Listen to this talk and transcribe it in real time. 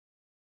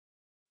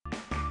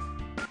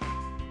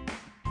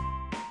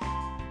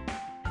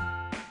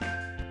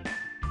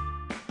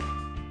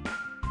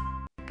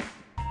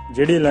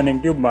JD learning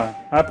ટ્યુબમાં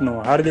આપનું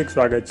હાર્દિક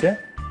સ્વાગત છે।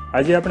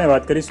 આજે આપણે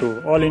વાત કરીશું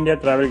ઓલ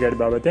ઇન્ડિયા ટ્રાવેલ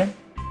ગાઈડ બાબતે।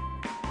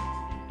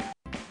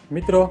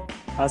 મિત્રો,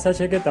 આશા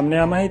છે કે તમને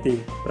આ માહિતી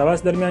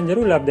પ્રવાસ દરમિયાન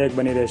જરૂર લાભદાયક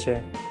બની રહેશે।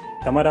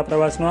 તમારા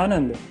પ્રવાસનો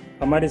આનંદ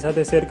અમારી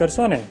સાથે શેર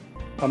કરશો ને?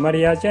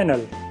 અમારી આ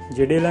channel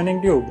JD learning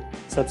tube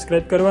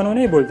subscribe કરવાનું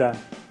નહીં ભૂલતા।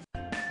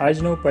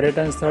 આજનું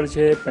પર્યટન સ્થળ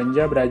છે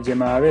પંજાબ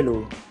રાજ્યમાં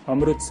આવેલું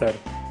અમૃતસર।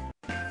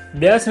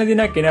 બ્યાસ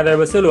નદીના કિનારે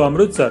વસેલું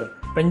અમૃતસર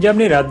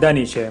પંજાબની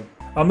રાજધાની છે।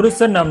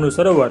 અમૃતસર નામનું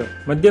સરોવર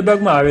મધ્ય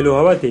ભાગમાં આવેલું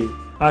હોવાથી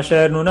આ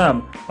શહેરનું નામ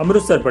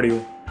અમૃતસર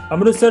પડ્યું।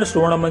 અમૃતસર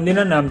સુવર્ણ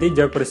મંદિરના નામથી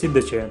જગ પ્રસિદ્ધ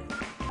છે।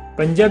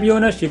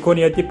 પંજાબીઓના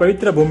શીખોની અતિ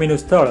પવિત્ર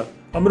ભૂમિનું સ્થળ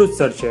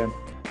અમૃતસર છે।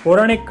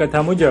 પૌરાણિક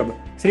કથા મુજબ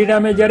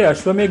શ્રીરામે જ્યારે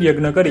અશ્વમેઘ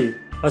યજ્ઞ કરી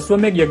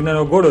અશ્વમેઘ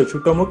યજ્ઞનો ઘોડો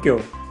છૂટો મૂક્યો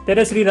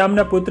ત્યારે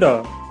શ્રીરામના પુત્ર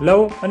લવ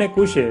અને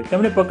કુશે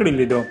તેમને પકડી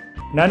લીધો।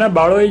 નાના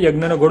બાળોએ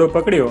યજ્ઞનો ઘોડો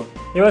પકડ્યો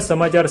એવા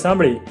સમાચાર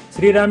સાંભળી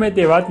શ્રીરામે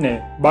તે વાતને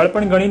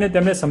બાળપણ ગણીને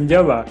તેમને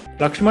સમજાવવા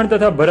લક્ષ્મણ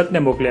તથા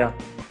ભરતને મોકલ્યા।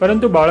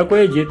 પરંતુ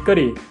બાળકોએ જીદ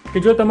કરી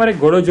કે જો તમારે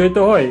ઘોડો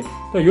જોઈતો હોય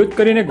તો યુદ્ધ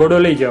કરીને ઘોડો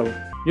લઈ જાઓ।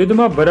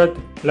 યુદ્ધમાં ભરત,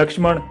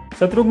 લક્ષ્મણ,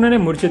 શત્રુઘ્નને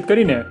મૂર્છિત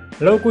કરીને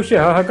લવકુશે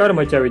હાહાકાર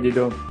મચાવી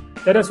દીધો।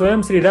 ત્યારે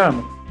સ્વયં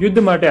શ્રીરામ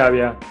યુદ્ધ માટે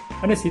આવ્યા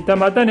અને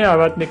સીતા માતાને આ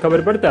વાતની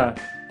ખબર પડતા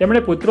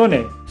તેમણે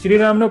પુત્રોને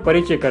શ્રીરામનો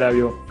પરિચય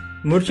કરાવ્યો।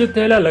 મૂર્છિત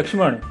થયેલા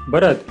લક્ષ્મણ,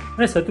 ભરત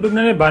અને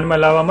શત્રુઘ્નને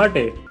બાનમાં લાવવા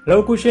માટે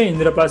લવકુશે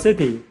ઇન્દ્ર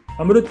પાસેથી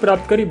અમૃત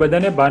પ્રાપ્ત કરી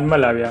બધાને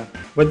બાનમાં લાવ્યા।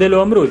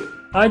 વધેલું અમૃત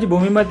આ જ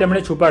ભૂમિમાં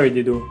તેમણે છુપાવી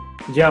દીધું।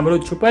 જ્યાં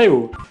અમૃત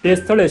છુપાયું તે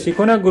સ્થળે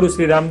શીખોના ગુરુ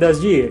શ્રી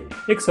રામદાસજીએ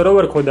એક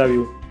સરોવર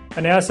ખોદાવ્યું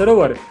અને આ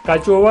સરોવર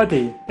કાચું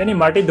હોવાથી તેની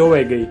માટી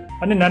ધોવાઈ ગઈ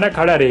અને નાના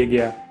ખાડા રહી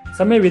ગયા।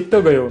 સમય વીતતો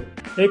ગયો।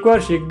 એકવાર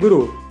શીખ ગુરુ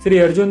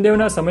શ્રી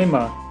અર્જુનદેવના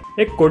સમયમાં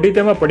એક કોઢી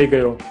તેમાં પડી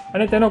ગયો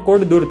અને તેનો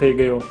કોઢ દૂર થઈ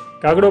ગયો।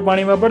 કાગડો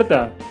પાણીમાં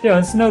પડતા તે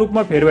હંસના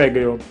રૂપમાં ફેરવાઈ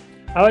ગયો।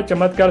 આવા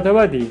ચમત્કાર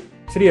થવાથી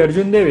શ્રી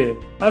અર્જુનદેવે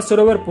આ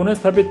સરોવર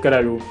પુનઃસ્થાપિત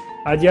કરાવ્યું।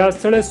 આજે આ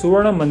સ્થળે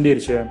સુવર્ણ મંદિર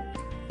છે।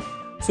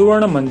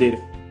 સુવર્ણ મંદિર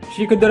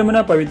શીખ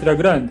ધર્મના પવિત્ર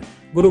ગ્રંથ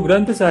ગુરુ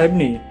ગ્રંથ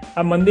સાહેબની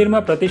આ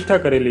મંદિરમાં પ્રતિષ્ઠા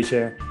કરેલી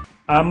છે।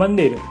 આ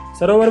મંદિર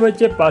સરોવર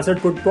વચ્ચે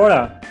 65 ફૂટ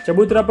પહોળા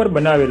ચબૂતરા પર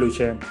બનાવેલું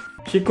છે।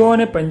 શીખો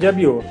અને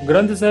પંજાબીઓ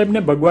ગ્રંથ સાહેબને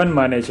ભગવાન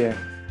માને છે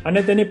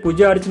અને તેની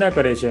પૂજા અર્ચના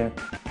કરે છે।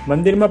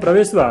 મંદિરમાં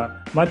પ્રવેશવા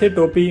માથે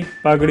ટોપી,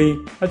 પાઘડી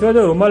અથવા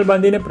તો રૂમાલ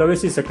બાંધીને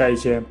પ્રવેશી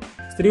શકાય છે।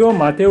 સ્ત્રીઓ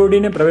માથે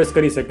ઓઢીને પ્રવેશ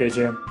કરી શકે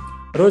છે।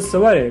 રોજ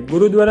સવારે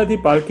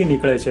ગુરુદ્વારાથી પાલખી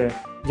નીકળે છે,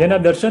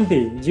 જેના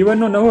દર્શનથી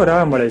જીવનનો નવો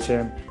રાહ મળે છે।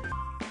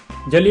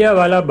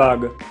 જલિયાવાલા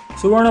બાગ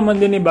સુવર્ણ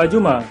મંદિરની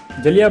બાજુમાં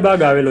જલિયા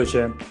બાગ આવેલો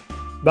છે।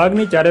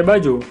 બાગની ચારે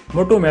બાજુ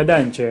મોટું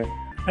મેદાન છે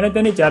અને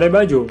તેની ચારે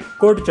બાજુ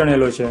કોટ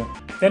ચણેલો છે।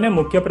 તેને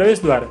મુખ્ય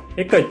પ્રવેશ દ્વાર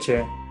એક જ છે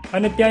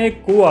અને ત્યાં એક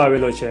કૂવો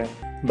આવેલો છે।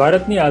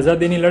 ભારતની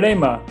આઝાદીની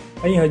લડાઈમાં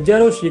અહીં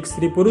હજારો શીખ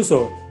સ્ત્રી પુરુષો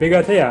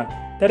ભેગા થયા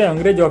ત્યારે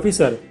અંગ્રેજ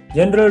ઓફિસર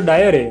જનરલ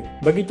ડાયરે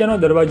બગીચાનો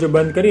દરવાજો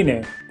બંધ કરીને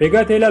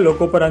ભેગા થયેલા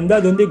લોકો પર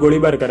અંધાધૂંધી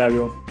ગોળીબાર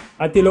કરાવ્યો।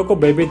 આથી લોકો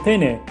ભયભીત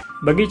થઈને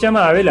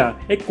બગીચામાં આવેલા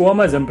એક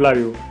કૂવામાં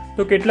ઝંપલાવ્યું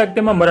તો કેટલાક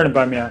તેમાં મરણ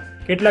પામ્યા,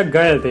 કેટલાક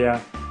ઘાયલ થયા।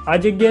 આ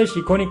જગ્યાએ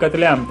શીખોની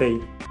કતલેઆમ થઈ।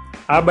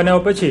 આ બનાવ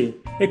પછી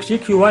એક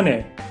શીખ યુવાને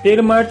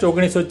 13 માર્ચ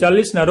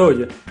 1940ના રોજ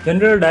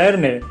જનરલ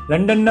ડાયરને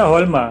લંડનના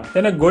હોલમાં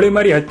તેને ગોળી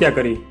મારી હત્યા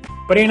કરી।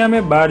 પરિણામે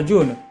 12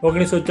 જૂન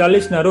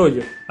 1940ના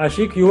રોજ આ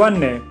શીખ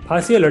યુવાનને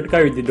ફાંસીએ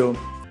લટકાવી દીધો।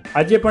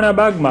 આજે પણ આ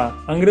બાગમાં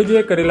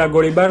અંગ્રેજોએ કરેલા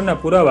ગોળીબારના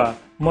પુરાવા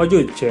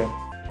મોજૂદ છે।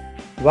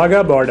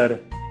 વાઘા બોર્ડર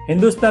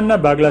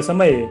હિન્દુસ્તાનના ભાગલા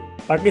સમયે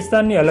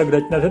પાકિસ્તાનની અલગ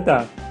રચના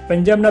થતાં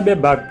પંજાબના 2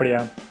 ભાગ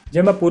પડ્યા,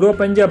 જેમાં પૂર્વ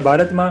પંજાબ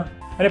ભારતમાં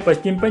અને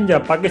પશ્ચિમ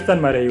પંજાબ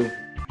પાકિસ્તાનમાં રહ્યું।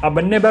 આ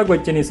બંને ભાગ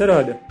વચ્ચેની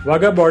સરહદ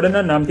વાઘા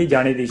બોર્ડરના નામથી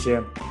જાણીતી છે।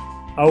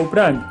 આ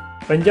ઉપરાંત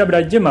પંજાબ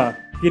રાજ્યમાં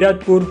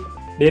કિરાતપુર,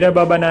 ડેરા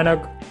બાબા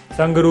નાનક,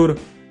 સંગરૂર,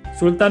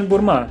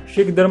 સુલતાનપુરમાં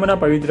શીખ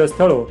ધર્મના પવિત્ર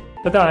સ્થળો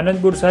તથા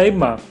આનંદપુર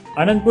સાહિબમાં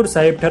આનંદપુર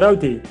સાહિબ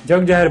ઠરાવથી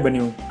જગજાહેર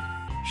બન્યું।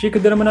 શીખ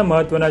ધર્મના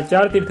મહત્વના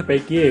 4 તીર્થ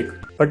પૈકી એક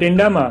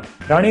ભટિંડામાં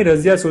રાણી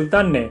રઝિયા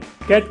સુલતાનને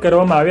કેદ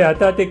કરવામાં આવ્યા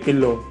હતા તે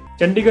કિલ્લો,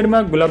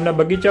 ચંડીગઢમાં ગુલાબના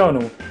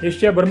બગીચાઓનું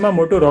એશિયાભરમાં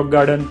મોટું રોક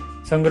ગાર્ડન,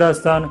 સંગ્રહ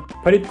સ્થાન,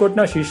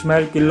 ફરીદકોટના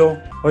શીશમહેલ કિલ્લો,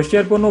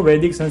 હોશિયારપુરનું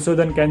વૈદિક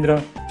સંશોધન કેન્દ્ર,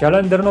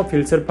 જાલંધરનો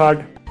ફિલસર ફાટ,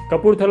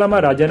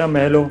 કપૂરથલામાં રાજાના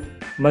મહેલો,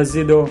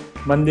 મસ્જિદો,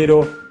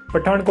 મંદિરો,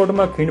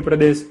 પઠાણકોટમાં ખીણ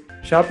પ્રદેશ,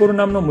 શાહપુર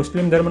નામનું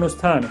મુસ્લિમ ધર્મનું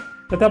સ્થાન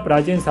તથા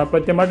પ્રાચીન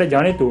સ્થાપત્ય માટે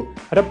જાણીતું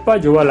હરપ્પા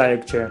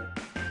જોવાલાયક છે।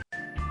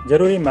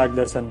 જરૂરી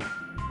માર્ગદર્શન: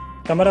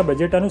 તમારા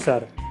બજેટ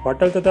અનુસાર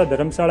હોટલ તથા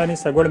ધર્મશાળાની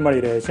સગવડ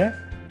મળી રહે છે।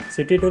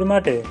 સિટી ટૂર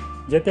માટે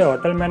જે તે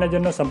હોટલ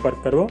મેનેજરનો સંપર્ક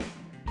કરવો।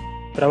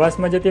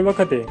 પ્રવાસમાં જતી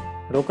વખતે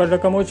રોકડ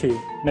રકમ ઓછી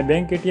અને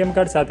બેંક ATM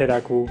કાર્ડ સાથે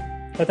રાખવું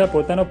તથા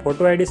પોતાનો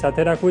ફોટો ID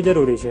સાથે રાખવું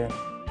જરૂરી છે।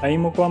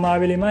 અહીં મૂકવામાં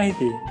આવેલી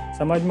માહિતી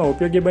સમાજમાં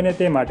ઉપયોગી બને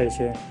તે માટે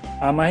છે।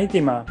 આ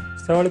માહિતીમાં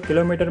સ્થળ,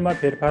 કિલોમીટરમાં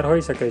ફેરફાર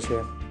હોઈ શકે છે।